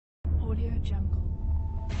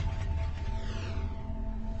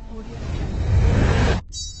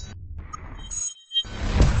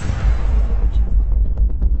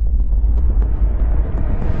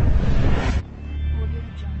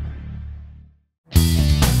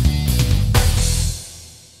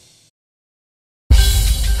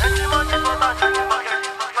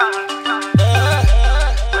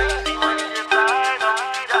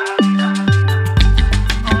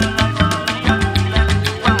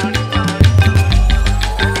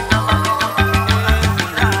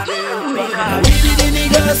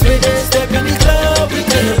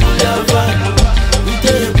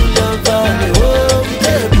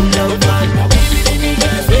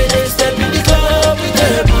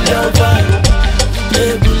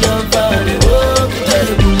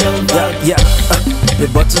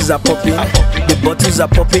The bottles are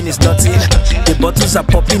popping, it's nothing. The bottles are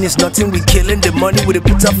popping, it's nothing. We killing the money with a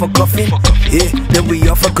put up for coffee. Yeah, then we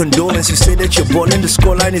offer condolence. You say that you're balling, the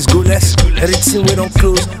scoreline is goalless. Everything we don't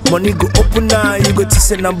close, money go open now. You go to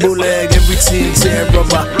send a bullet, everything say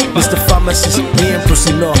rubber. Mr. Pharmacist, me and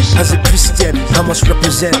Prosino. As a Christian, I must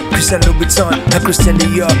represent Christian Louboutin and Christian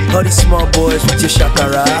Dior. All these small boys with your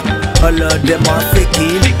shakara, all of them are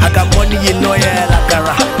faking. I got money, you know, yeah,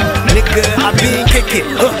 lakara. Nigga, I been kicking.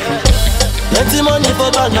 Plenty money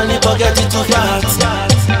for bank and the pocket it too flat.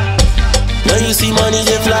 Now you see money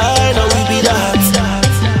they fly, now we be that.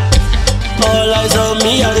 All eyes on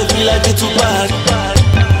me, I they feel like it too bad.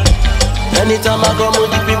 Anytime I come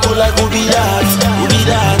with the people like who be that, who be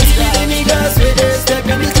that. The niggas when they step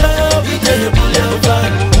in the club, we take a Bullion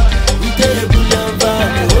van, we take a Bullion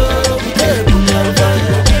van, oh, we take a Bullion van.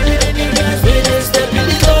 The niggas when they step in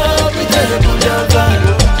the club, we take a Bullion van,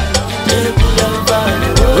 we take a Bullion van,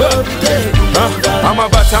 oh, we take a. I'm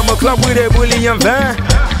about to club with a Bullion van.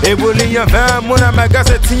 A Bullion van, when I'm a gas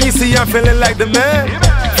at TC, I'm feeling like the man.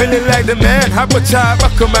 Feeling like the man, have a chop, I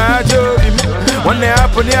come out, one day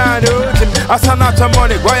up on the I saw out your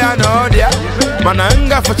money, boy, I know, yeah.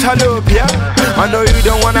 Mananga for Chalopia. I know you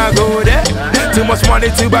don't wanna go there. Too much money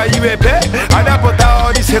to buy you a pet. I done put out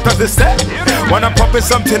all these haters to step. When I'm pumping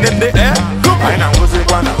something in the air, go. I was it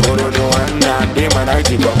one, I don't know, and they man, I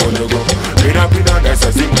keep up on the go. That's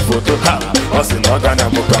a single photo. Us in Organa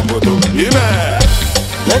Mokamboto.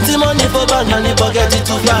 Plenty money for bank and the pocket it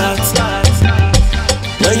too flat.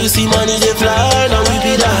 Now you see money they fly, now we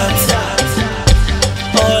be that.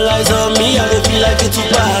 All eyes on me, I they feel like it too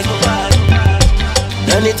bad.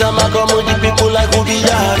 Anytime I come with the people like who be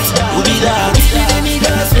that, who be that. The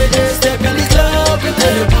niggas when they step in the club, we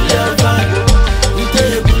take a Bullion van, we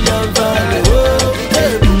take a Bullion van, oh, we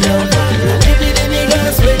take a Bullion van. The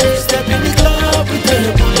niggas when they step in the club, we take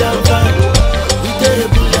a Bullion van, we take a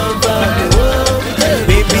Bullion van, oh, we take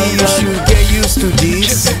a. Baby, you should get used to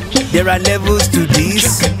this. There are levels to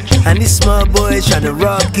this, and these small boys tryna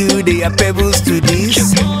rock you, they are pebbles to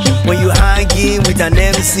this. When you hanging with an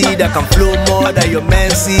MC that can flow more than your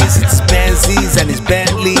Menzies, it's Benzes and it's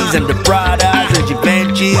Bentleys and the Pradas and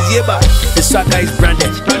Givenchy's. Yeah, but the swagger is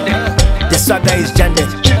branded, the swagger is janded,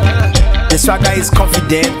 the swagger is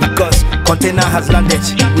confident because container has landed.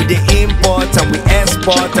 We the import and we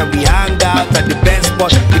export and we hang out at the best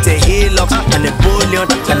spot with a Hilux and a Bullion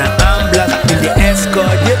and an ambulance in the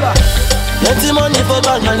escort. Yeah, plenty money for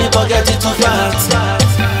bank and the pocket it too flat.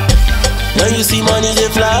 Now you see money they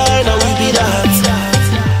fly, now we be that.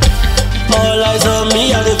 All eyes on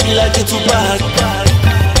me, I they feel like it too bad.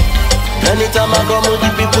 Anytime I come with the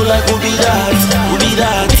people like who be that, who be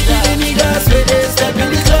that. The niggas when they step in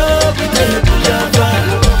the club, we take a Bullion van,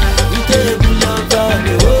 we take a Bullion van,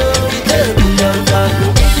 oh, we take a Bullion van.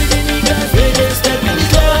 The niggas when they step in the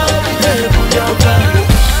club, we take a Bullion van,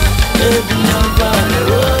 take a Bullion van,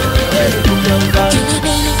 oh, we take a Bullion van.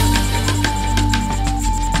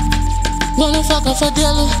 Wanna fuck off a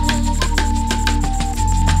devil?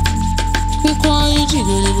 Why you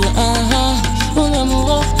jiggle it? Wanna move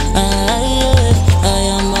off? I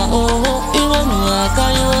am my oh, even I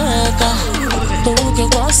can't.